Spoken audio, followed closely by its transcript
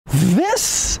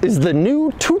This is the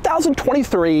new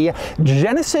 2023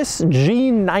 Genesis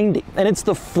G90, and it's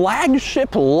the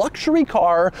flagship luxury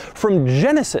car from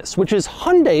Genesis, which is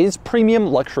Hyundai's premium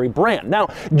luxury brand. Now,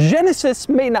 Genesis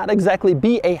may not exactly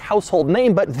be a household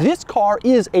name, but this car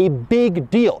is a big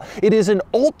deal. It is an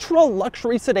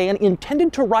ultra-luxury sedan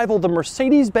intended to rival the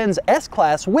Mercedes-Benz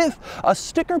S-Class with a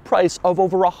sticker price of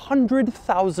over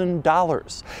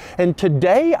 $100,000. And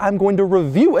today, I'm going to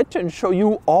review it and show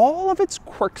you all of its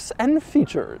quirks and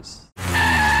features.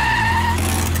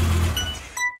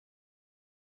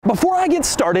 Before I get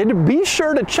started, be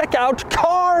sure to check out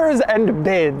Cars and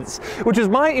Bids, which is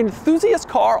my enthusiast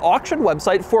car auction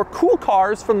website for cool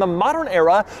cars from the modern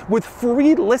era with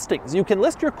free listings. You can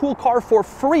list your cool car for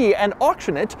free and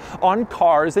auction it on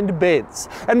Cars and Bids.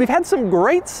 And we've had some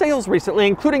great sales recently,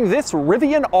 including this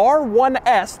Rivian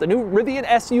R1S, the new Rivian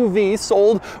SUV,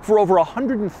 sold for over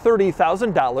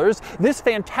 $130,000. This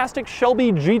fantastic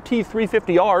Shelby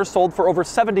GT350R sold for over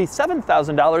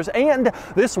 $77,000, and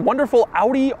this wonderful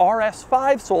Audi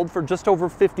RS5 sold for just over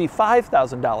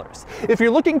 $55,000. If you're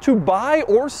looking to buy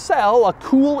or sell a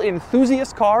cool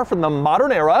enthusiast car from the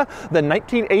modern era, the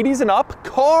 1980s and up,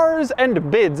 Cars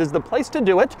and Bids is the place to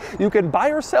do it. You can buy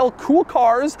or sell cool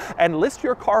cars and list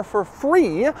your car for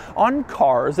free on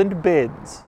Cars and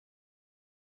Bids.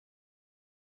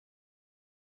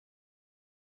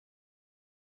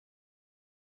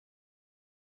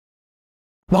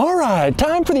 All right,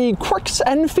 time for the quirks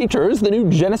and features, the new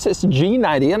Genesis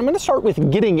G90, and I'm going to start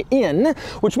with getting in,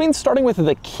 which means starting with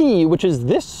the key, which is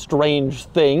this strange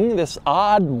thing, this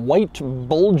odd white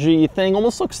bulgy thing,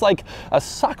 almost looks like a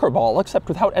soccer ball, except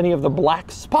without any of the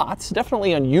black spots.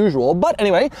 Definitely unusual, but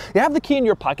anyway, you have the key in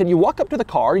your pocket, you walk up to the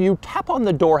car, you tap on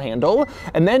the door handle,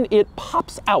 and then it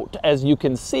pops out, as you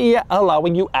can see,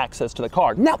 allowing you access to the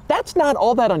car. Now, that's not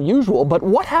all that unusual, but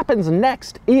what happens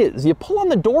next is you pull on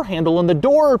the door handle and the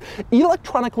door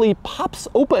electronically pops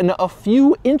open a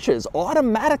few inches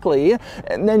automatically,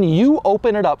 and then you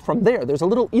open it up from there. There's a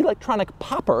little electronic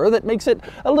popper that makes it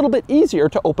a little bit easier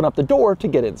to open up the door to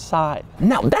get inside.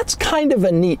 Now, that's kind of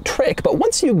a neat trick, but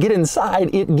once you get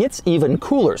inside, it gets even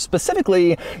cooler.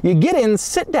 Specifically, you get in,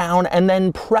 sit down, and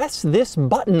then press this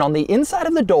button on the inside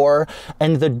of the door,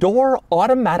 and the door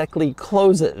automatically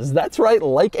closes. That's right,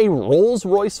 like a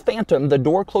Rolls-Royce Phantom, the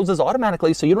door closes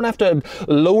automatically, so you don't have to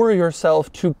lower yourself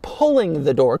to pulling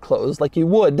the door closed like you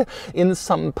would in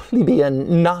some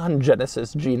plebeian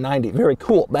non-Genesis G90. Very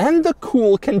cool. And the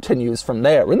cool continues from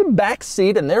there. We're in the back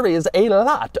seat, and there is a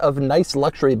lot of nice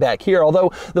luxury back here,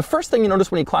 although the first thing you notice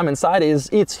when you climb inside is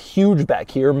it's huge back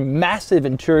here. Massive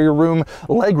interior room,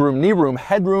 leg room, knee room,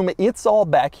 headroom, it's all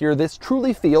back here. This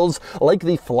truly feels like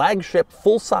the flagship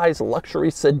full-size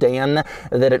luxury sedan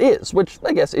that it is, which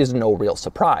I guess is no real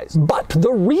surprise. But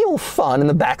the real fun in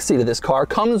the back seat of this car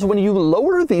comes when you lower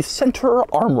the center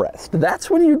armrest. That's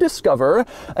when you discover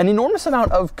an enormous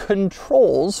amount of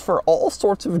controls for all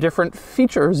sorts of different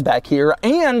features back here,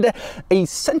 and a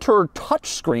center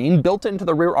touchscreen built into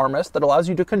the rear armrest that allows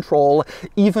you to control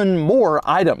even more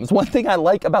items. One thing I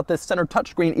like about this center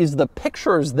touchscreen is the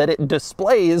pictures that it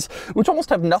displays, which almost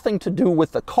have nothing to do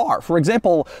with the car. For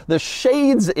example, the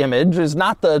shades image is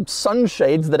not the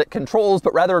sunshades that it controls,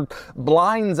 but rather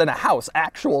blinds in a house,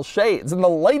 actual shades. And the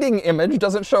lighting image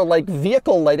doesn't show like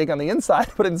vehicle lighting on the inside,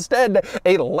 but instead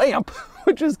a lamp,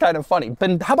 which is kind of funny.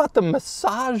 And how about the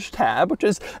massage tab, which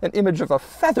is an image of a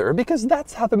feather, because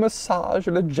that's how the massage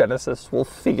in a Genesis will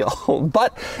feel.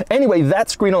 But anyway,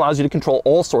 that screen allows you to control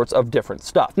all sorts of different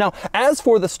stuff. Now, as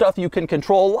for the stuff you can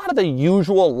control, a lot of the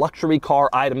usual luxury car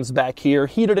items back here,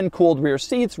 heated and cooled rear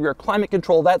seats, rear climate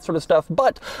control, that sort of stuff,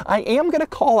 but I am going to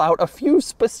call out a few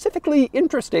specifically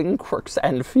interesting quirks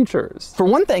and features. For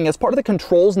one thing, as part of the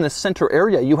controls in this center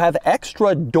area, you have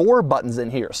extra door buttons in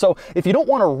here. So if you don't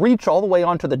want to reach all the way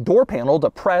onto the door panel to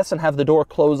press and have the door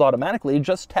close automatically,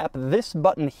 just tap this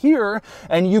button here,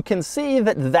 and you can see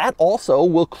that that also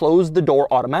will close the door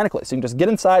automatically. So you can just get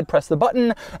inside, press the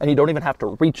button, and you don't even have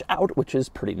to reach out, which is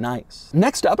pretty nice.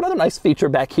 Next up, another nice feature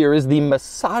back here is the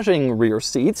massaging rear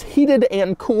seats, heated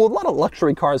and cooled. A lot of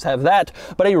luxury cars have that,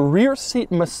 but a rear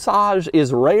seat massage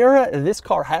is rare. This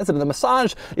car has it, and the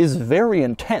massage is very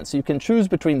intense. You can choose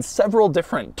between several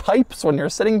different types when you're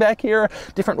sitting back here,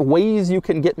 different ways you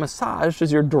can get massaged. massaged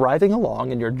as you're driving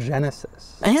along in your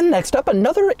Genesis. And next up,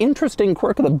 another interesting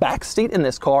quirk of the back seat in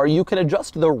this car, you can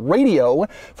adjust the radio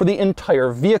for the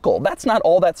entire vehicle. That's not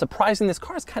all that surprising. This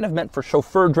car is kind of meant for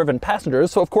chauffeur-driven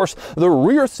passengers, so of course the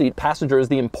rear seat passenger is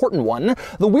the important one.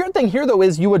 The weird thing here though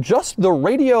is you adjust the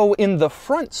radio in the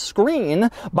front screen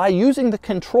by using the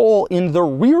control in the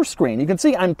rear screen. You can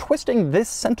see I'm twisting this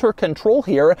center control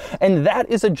here, and that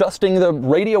is adjusting the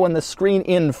radio and the screen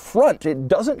in front. It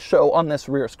doesn't show on this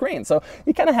rear screen, so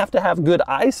you kind of have to have good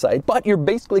eyesight, but you're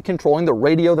basically controlling the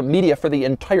radio, the media for the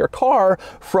entire car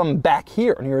from back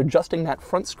here, and you're adjusting that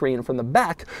front screen from the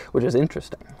back, which is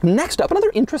interesting. Next up,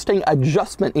 another interesting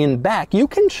adjustment in back, you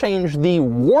can change the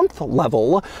warmth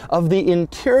level of the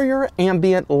interior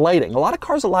ambient lighting. A lot of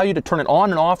cars allow you to turn it on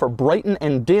and off or brighten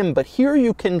and dim, but here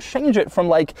you can change it from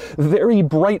like very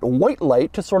bright white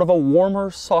light to sort of a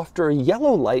warmer, softer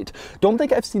yellow light. Don't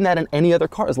think I've seen that in any other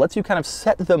cars. Lets you kind of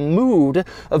set the mood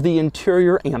of the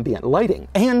interior ambient lighting.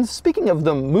 And speaking of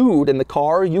the mood in the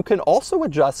car, you can also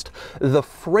adjust the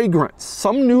fragrance.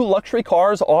 Some new luxury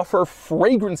cars offer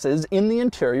fragrances in the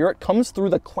interior. It comes through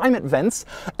the climate vents,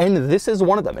 and this is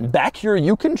one of them. And back here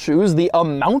you can choose the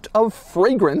amount of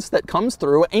fragrance that comes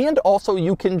through, and also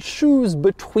you can choose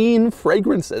between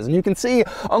fragrances. And you can see,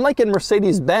 unlike in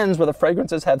Mercedes-Benz where the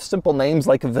fragrances have simple names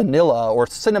like vanilla or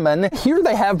cinnamon, here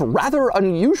they have rather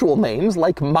unusual names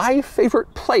like My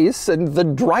Favorite Place and The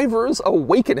Driver's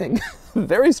Awakening.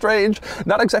 Very strange.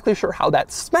 Not exactly sure how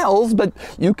that smells, but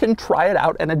you can try it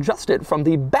out and adjust it from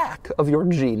the back of your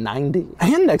G90.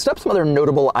 And next up, some other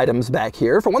notable items back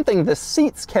here. For one thing, the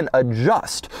seats can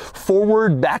adjust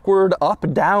forward, backward,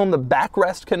 up, down. The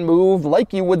backrest can move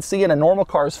like you would see in a normal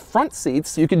car's front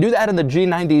seats. You can do that in the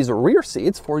G90's rear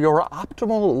seats for your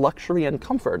optimal luxury and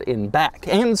comfort in back.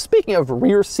 And speaking of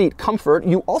rear seat comfort,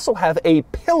 you also have a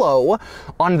pillow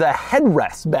on the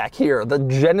headrest back here. The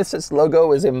Genesis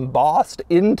logo is embossed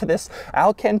into this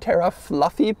Alcantara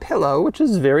fluffy pillow, which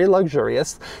is very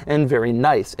luxurious and very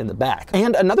nice in the back.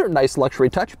 And another nice luxury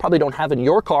touch you probably don't have in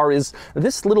your car is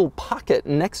this little pocket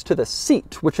next to the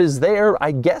seat, which is there,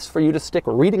 I guess, for you to stick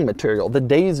reading material. The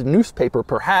day's newspaper,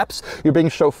 perhaps. You're being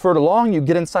chauffeured along, you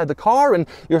get inside the car, and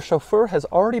your chauffeur has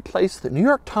already placed the New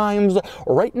York Times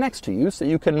right next to you so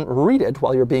you can read it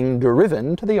while you're being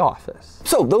driven to the office.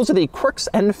 So those are the quirks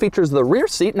and features of the rear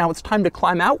seat. Now it's time to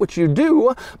climb out, which you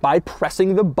do by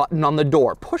pressing the button on the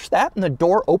door. Push that and the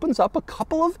door opens up a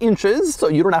couple of inches so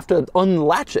you don't have to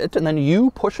unlatch it, and then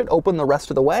you push it open the rest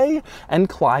of the way and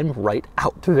climb right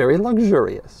out. Very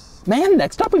luxurious. And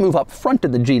next up, we move up front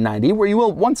of the G90, where you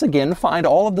will once again find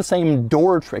all of the same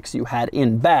door tricks you had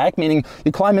in back, meaning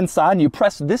you climb inside and you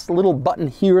press this little button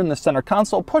here in the center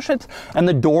console, push it, and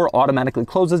the door automatically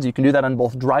closes. You can do that on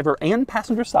both driver and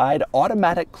passenger side,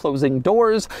 automatic closing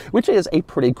doors, which is a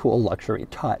pretty cool luxury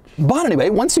touch. But anyway,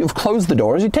 once you've closed the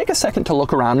doors, you take a second to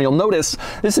look around and you'll notice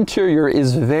this interior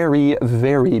is very,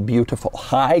 very beautiful.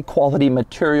 High quality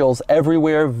materials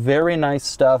everywhere, very nice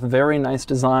stuff, very nice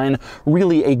design,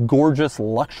 really a gorgeous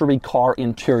luxury car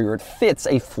interior. It fits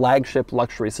a flagship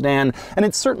luxury sedan, and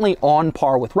it's certainly on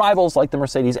par with rivals like the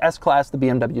Mercedes S-Class, the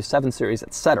BMW 7 Series,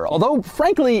 etc. Although,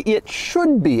 frankly, it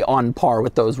should be on par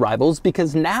with those rivals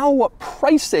because now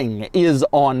pricing is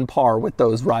on par with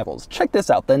those rivals. Check this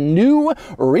out. The new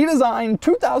redesigned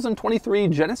 2023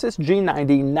 Genesis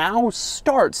G90 now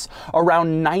starts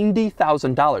around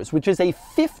 $90,000, which is a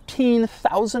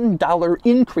 $15,000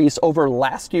 increase over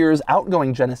last year's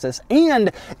outgoing Genesis,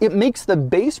 and it makes the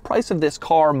base price of this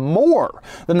car more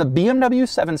than the BMW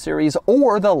 7 Series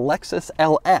or the Lexus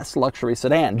LS luxury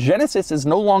sedan. Genesis is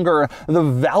no longer the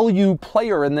value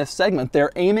player in this segment.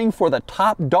 They're aiming for the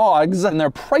top dogs, and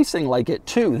they're pricing like it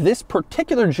too. This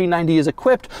particular G90 is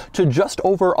equipped to just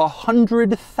over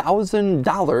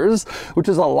 $100,000, which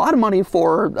is a lot of money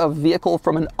for a vehicle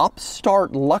from an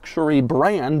upstart luxury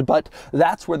brand, but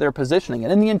that's where they're positioning it.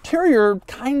 And the interior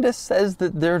kind of says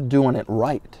that they're doing it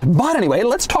right. But anyway,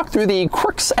 let's talk through the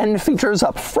quirks and features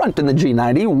up front in the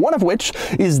G90, one of which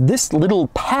is this little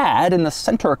pad in the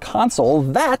center console.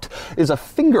 That is a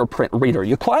fingerprint reader.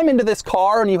 You climb into this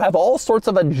car and you have all sorts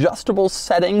of adjustable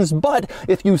settings, but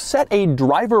if you set a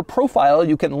driver profile,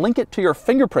 you can link it to your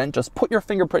fingerprint. Just put your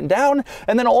fingerprint down,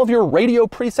 and then all of your radio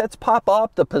presets pop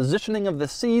up, the positioning of the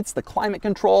seats, the climate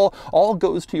control, all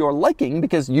goes to your liking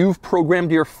because you've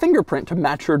programmed your fingerprint to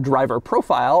match your driver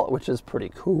profile, which is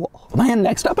pretty cool. And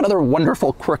next up, another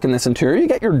wonderful quirk in this interior. You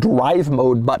get your drive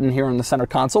mode button here in the center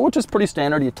console, which is pretty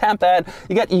standard. You tap that,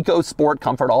 you get eco, sport,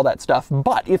 comfort, all that stuff.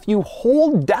 But if you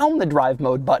hold down the drive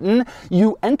mode button,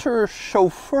 you enter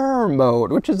chauffeur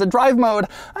mode, which is a drive mode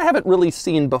I haven't really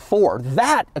seen before.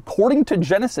 That, according to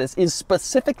Genesis, is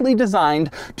specifically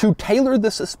designed to tailor the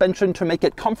suspension to make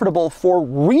it comfortable for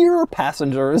rear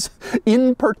passengers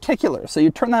in particular. So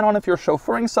you turn that on if you're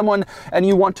chauffeuring someone and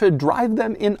you want to drive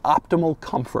them in optimal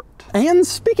comfort. And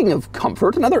speaking of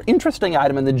comfort, another interesting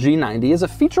item in the G90 is a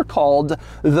feature called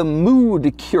the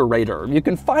Mood Curator. You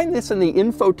can find this in the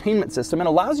infotainment system and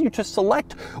allows you to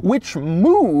select which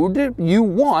mood you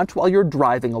want while you're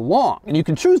driving along. And you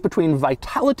can choose between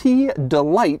vitality,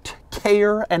 delight,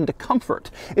 care, and comfort.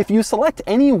 If you select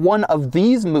any one of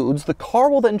these moods, the car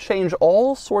will then change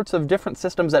all sorts of different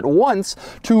systems at once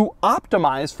to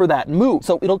optimize for that mood.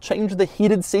 So it'll change the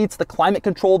heated seats, the climate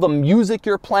control, the music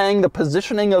you're playing, the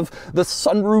positioning of the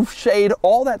sunroof shade,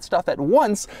 all that stuff at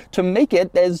once to make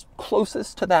it as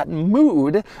closest to that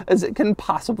mood as it can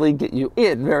possibly get you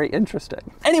in. Very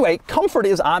interesting. Anyway, comfort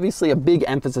is obviously a big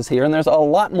emphasis here, and there's a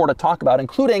lot more to talk about,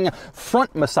 including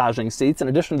front massaging seats. In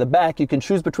addition to the back, you can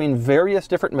choose between various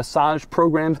different massage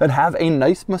programs that have a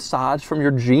nice massage from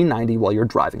your G90 while you're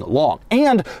driving along.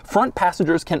 And front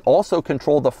passengers can also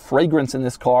control the fragrance in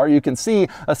this car. You can see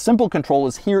a simple control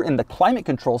is here in the climate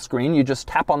control screen. You just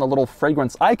tap on the little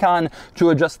fragrance icon to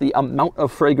adjust the amount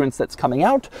of fragrance that's coming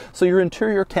out, so your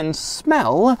interior can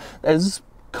smell as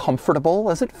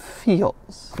comfortable as it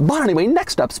feels. But anyway,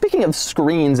 next up, speaking of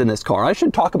screens in this car, I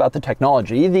should talk about the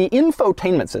technology. The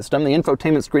infotainment system, the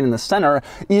infotainment screen in the center,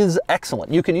 is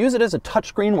excellent. You can use it as a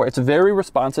touchscreen where it's very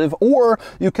responsive, or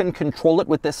you can control it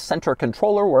with this center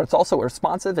controller where it's also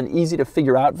responsive and easy to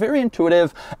figure out. Very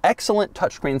intuitive, excellent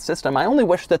touchscreen system. I only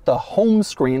wish that the home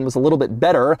screen was a little bit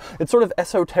better. It's sort of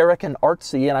esoteric and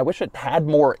artsy, and I wish it had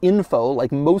more info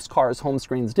like most cars' home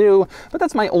screens do, but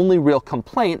that's my only real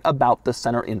complaint about the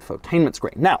center infotainment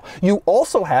screen. Now, you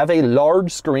also have a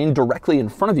large screen directly in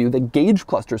front of you, the gauge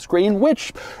cluster screen,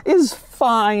 which is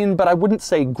fine, but I wouldn't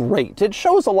say great. It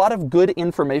shows a lot of good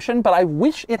information, but I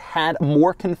wish it had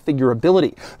more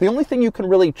configurability. The only thing you can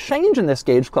really change in this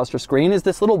gauge cluster screen is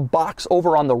this little box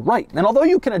over on the right. And although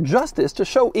you can adjust this to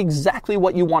show exactly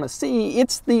what you want to see,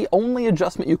 it's the only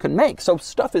adjustment you can make. So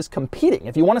stuff is competing.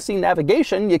 If you want to see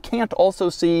navigation, you can't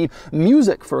also see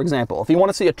music, for example. If you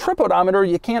want to see a trip odometer,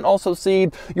 you can't also see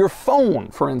your phone,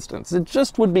 for instance. It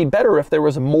just would be better if there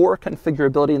was more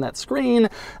configurability in that screen,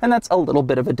 and that's a little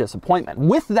bit of a disappointment.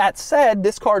 With that said,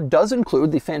 this car does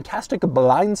include the fantastic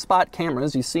blind spot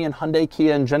cameras you see in Hyundai,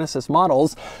 Kia, and Genesis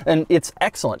models, and it's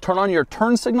excellent. Turn on your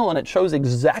turn signal and it shows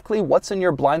exactly what's in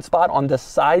your blind spot on the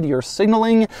side you're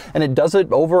signaling, and it does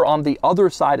it over on the other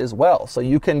side as well. So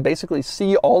you can basically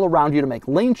see all around you to make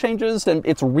lane changes, and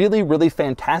it's really, really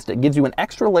fantastic. It gives you an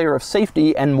extra layer of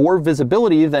safety and more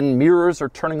visibility than mirrors or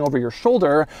turning over your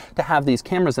shoulder to have these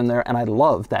cameras in there, and I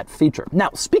love that feature. Now,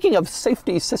 speaking of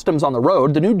safety systems on the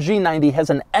road, the new G90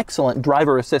 has an excellent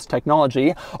driver assist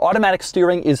technology. Automatic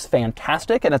steering is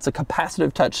fantastic, and it's a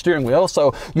capacitive touch steering wheel,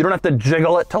 so you don't have to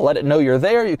jiggle it to let it know you're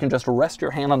there. You can just rest your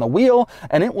hand on the wheel,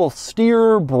 and it will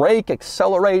steer, brake,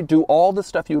 accelerate, do all the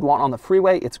stuff you'd want on the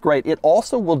freeway. It's great. It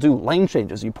also will do lane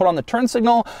changes. You put on the turn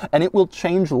signal, and it will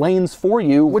change lanes for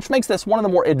you, which makes this one of the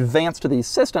more advanced of these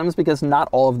systems because not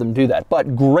all of them do that.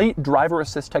 But great driver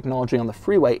assist technology on the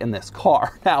freeway in this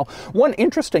car. Now, one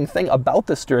interesting thing about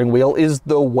the steering wheel is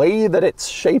the way that it's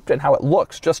shaped and how it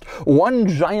looks. Just one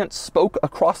giant spoke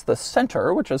across the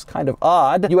center, which is kind of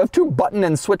odd. You have two button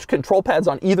and switch control pads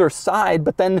on either side,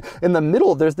 but then in the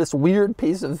middle there's this weird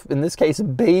piece of, in this case,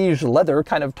 beige leather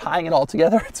kind of tying it all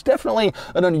together. It's definitely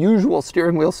an unusual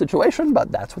steering wheel situation,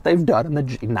 but that's what they've done in the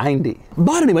G90.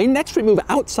 But anyway, next we move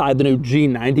outside the new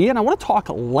G90, and I want to talk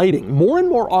lighting. More and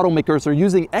more automakers are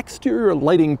using exterior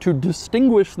lighting to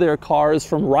distinguish their cars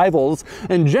from rivals,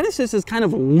 and Genesis is kind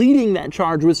of leading that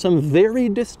charge with some very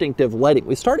distinctive lighting.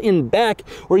 We start in back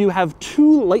where you have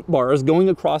two light bars going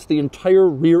across the entire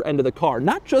rear end of the car.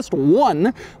 Not just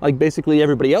one, like basically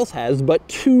everybody else has, but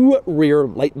two rear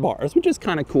light bars, which is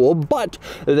kind of cool, but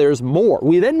there's more.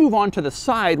 We then move on to the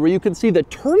side where you can see the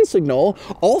turn signal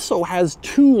also has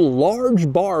two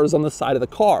large bars on the side of the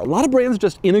car. A lot of brands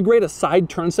just integrate a side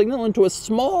turn signal into a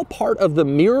small part of the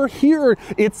mirror. Here,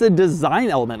 it's a design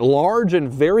element, large and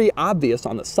very obvious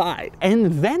on the side.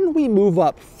 And then we move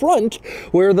up front,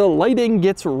 where the lighting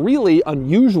gets really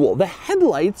unusual. The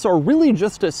headlights are really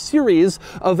just a series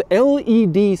of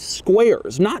LED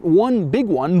squares, not one big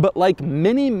one, but like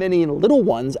many, many little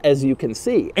ones, as you can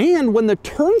see. And when the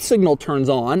turn signal turns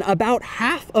on, about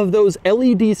half of those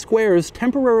LED squares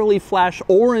temporarily flash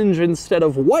orange instead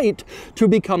of white to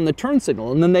become the turn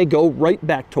signal, and then they go right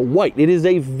back to white. It is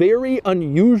a very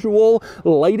unusual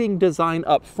lighting design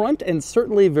up front, and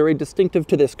certainly very distinctive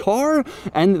to this car,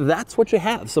 and that's what you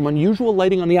have, some unusual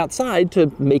lighting on the outside to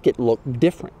make it look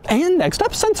different. And next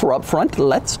up, since we're up front,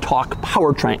 let's talk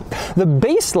powertrain. The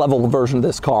base level version of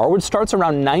this car, which starts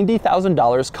around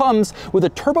 $90,000, comes with a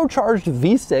turbocharged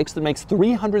V6 that makes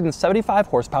 375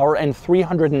 horsepower and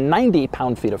 390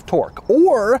 pound-feet of torque.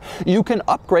 Or you can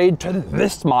upgrade to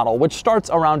this model, which starts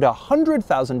around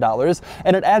 $100,000,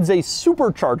 and it adds a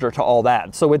supercharger to all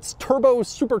that. So it's turbo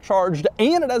supercharged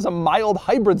and it has a mild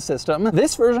hybrid system.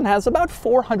 This version has about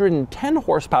 410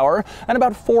 horsepower and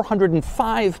about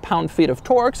 405 pound-feet of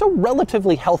torque, so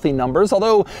relatively healthy numbers,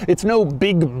 although it's no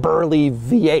big burly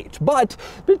V8, but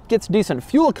it gets decent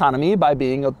fuel economy by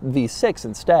being a V6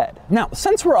 instead. Now,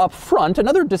 since we're up front,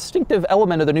 another distinctive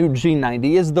element of the new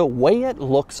G90 is the way it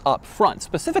looks up front,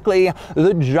 specifically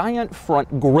the giant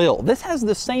front grille. This has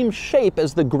the same shape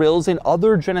as the grills in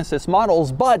other Genesis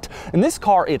models, but in this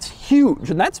car it's huge,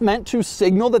 and that's meant to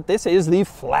signal that this is the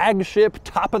flagship,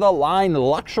 top-of-the-line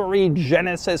luxury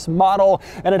Genesis model,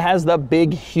 and it has the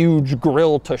big, huge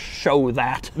grille to show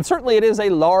that. And certainly it is a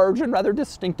large and rather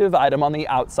distinctive item on the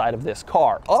outside of this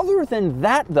car. Other than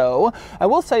that, though, I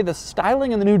will say the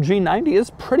styling in the new G90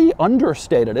 is pretty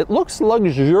understated. It looks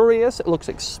luxurious, it looks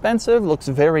expensive, looks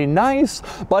very nice,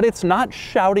 but it's not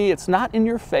shouty, it's not in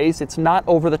your face, it's not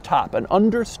over the top. An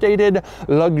understated,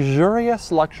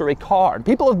 luxurious luxury car.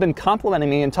 People have been complimenting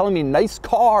me and telling me nice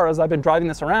car as I've been driving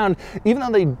this around, even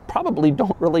though they probably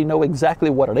don't really know exactly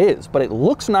what it is, but it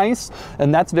looks nice,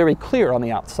 and that's very clear on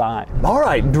the outside. All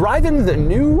right, driving the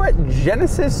new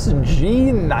Genesis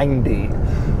G90.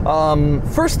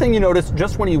 First thing you notice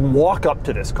just when you walk up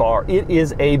to this car, it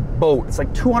is a boat. It's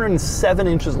like 207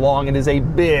 inches long. It is a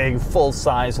big,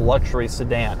 full-size luxury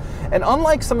sedan. And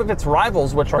unlike some of its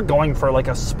rivals, which are going for like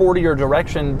a sportier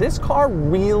direction, this car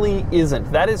really isn't.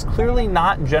 That is clearly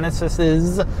not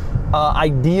Genesis's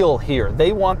ideal here.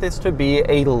 They want this to be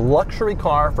a luxury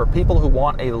car for people who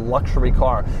want a luxury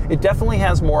car. It definitely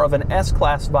has more of an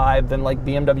S-Class vibe than like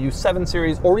BMW 7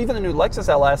 Series or even the new Lexus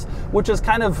LS, which is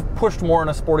kind of pushed more in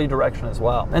a sporty direction as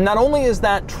well. And not only is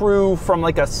that true from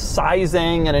like a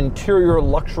sizing and interior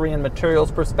luxury and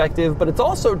materials perspective, but it's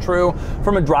also true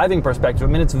from a driving perspective.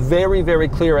 I mean, it's very, very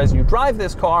clear as you drive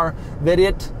this car that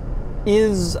it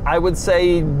is, I would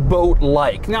say,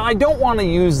 boat-like. Now, I don't want to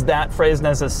use that phrase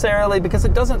necessarily because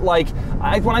it doesn't like,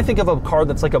 when I think of a car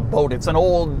that's like a boat, it's an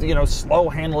old, you know,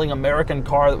 slow-handling American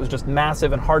car that was just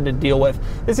massive and hard to deal with.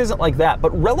 This isn't like that, but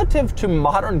relative to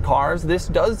modern cars, this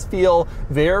does feel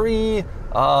very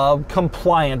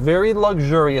compliant, very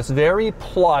luxurious, very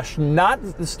plush.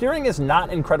 The steering is not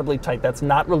incredibly tight. That's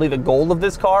not really the goal of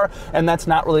this car, and that's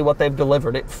not really what they've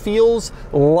delivered. It feels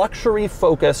luxury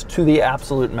focused to the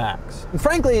absolute max. And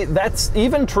frankly, that's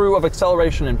even true of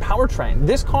acceleration and powertrain.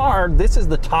 This car, this is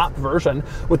the top version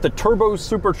with the turbo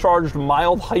supercharged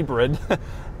mild hybrid.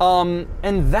 And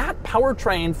that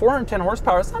powertrain, 410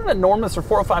 horsepower, it's not an enormous, or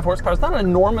 405 horsepower, it's not an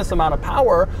enormous amount of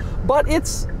power, but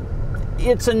it's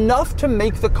enough to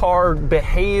make the car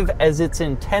behave as it's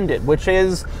intended, which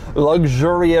is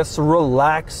luxurious,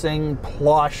 relaxing,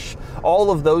 plush, all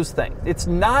of those things. It's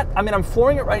not, I mean, I'm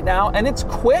flooring it right now, and it's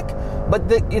quick, but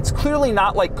it's clearly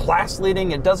not like class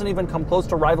leading. It doesn't even come close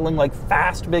to rivaling like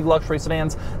fast, big luxury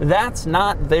sedans. That's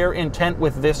not their intent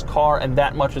with this car, and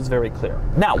that much is very clear.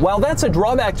 Now, while that's a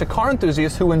drawback to car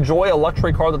enthusiasts who enjoy a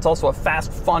luxury car that's also a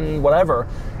fast, fun, whatever,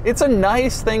 it's a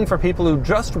nice thing for people who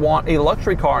just want a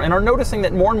luxury car and are noticing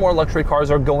that more and more luxury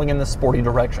cars are going in the sporty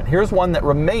direction. Here's one that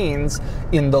remains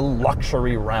in the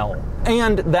luxury realm.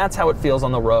 And that's how it feels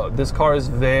on the road. This car is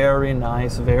very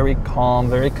nice, very calm,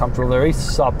 very comfortable, very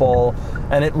supple,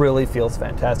 and it really feels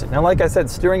fantastic. Now, like I said,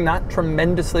 steering not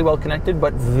tremendously well connected,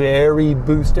 but very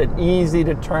boosted. Easy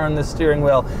to turn the steering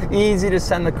wheel, easy to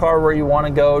send the car where you want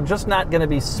to go, just not going to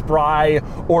be spry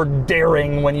or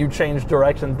daring when you change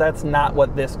directions. That's not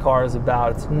what this car is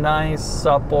about. It's nice,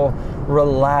 supple,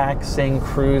 relaxing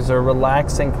cruiser,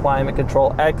 relaxing climate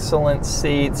control, excellent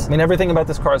seats. I mean, everything about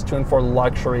this car is tuned for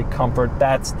luxury comfort.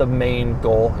 That's the main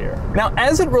goal here. Now,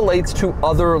 as it relates to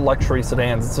other luxury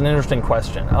sedans, it's an interesting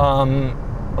question.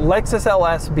 Lexus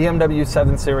LS, BMW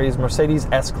 7 Series, Mercedes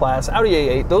S-Class, Audi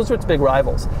A8, those are its big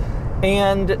rivals.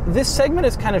 And this segment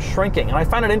is kind of shrinking. And I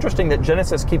find it interesting that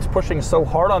Genesis keeps pushing so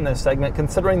hard on this segment,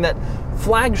 considering that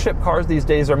flagship cars these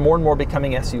days are more and more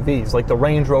becoming SUVs, like the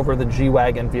Range Rover, the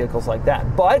G-Wagon, vehicles like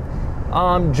that. But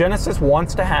Genesis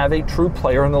wants to have a true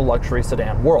player in the luxury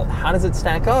sedan world. How does it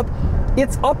stack up?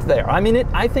 It's up there. I mean,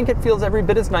 I think it feels every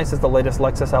bit as nice as the latest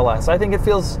Lexus LS. I think it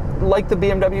feels like the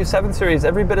BMW 7 Series,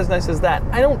 every bit as nice as that.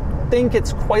 I don't think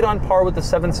it's quite on par with the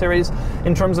 7 Series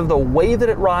in terms of the way that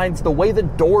it rides, the way the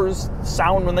doors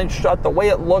sound when they shut, the way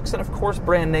it looks, and of course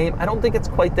brand name. I don't think it's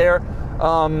quite there,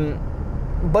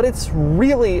 but it's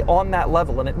really on that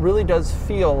level, and it really does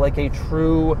feel like a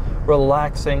true,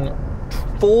 relaxing,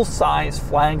 full-size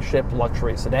flagship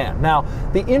luxury sedan. Now,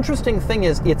 the interesting thing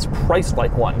is it's priced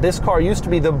like one. This car used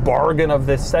to be the bargain of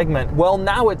this segment. Well,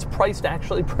 now it's priced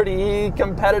actually pretty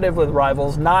competitive with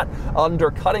rivals, not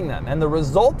undercutting them. And the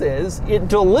result is it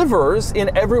delivers in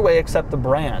every way except the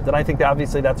brand. And I think that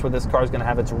obviously that's where this car is going to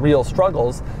have its real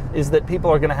struggles, is that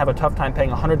people are going to have a tough time paying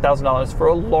 $100,000 for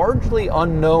a largely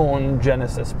unknown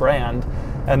Genesis brand.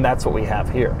 And that's what we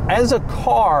have here. As a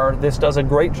car, this does a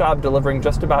great job delivering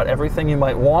just about everything you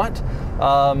might want,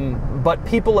 but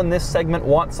people in this segment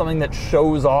want something that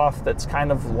shows off, that's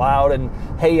kind of loud, and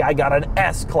hey, I got an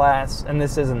S-Class, and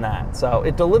this isn't that. So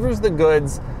it delivers the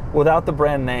goods without the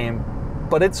brand name,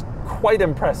 but it's quite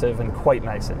impressive and quite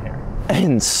nice in here.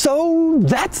 And so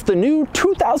that's the new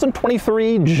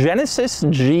 2023 Genesis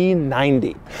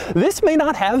G90. This may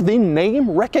not have the name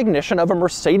recognition of a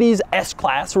Mercedes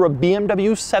S-Class or a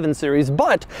BMW 7 Series,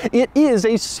 but it is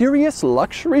a serious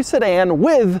luxury sedan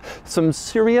with some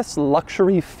serious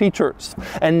luxury features.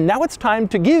 And now it's time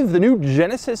to give the new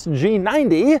Genesis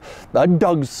G90 a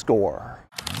DOUGSCORE.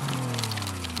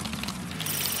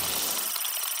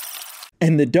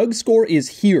 And the DOUGSCORE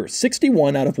is here,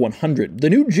 61 out of 100. The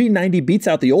new G90 beats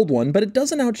out the old one, but it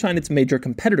doesn't outshine its major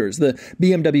competitors, the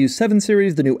BMW 7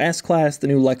 Series, the new S-Class, the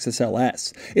new Lexus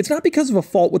LS. It's not because of a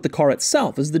fault with the car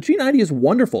itself, as the G90 is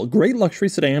wonderful, a great luxury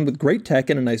sedan with great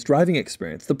tech and a nice driving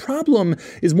experience. The problem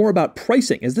is more about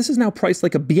pricing, as this is now priced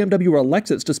like a BMW or a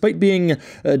Lexus, despite being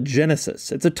a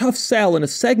Genesis. It's a tough sell in a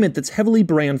segment that's heavily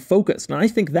brand focused, and I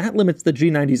think that limits the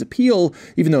G90's appeal,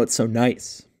 even though it's so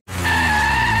nice.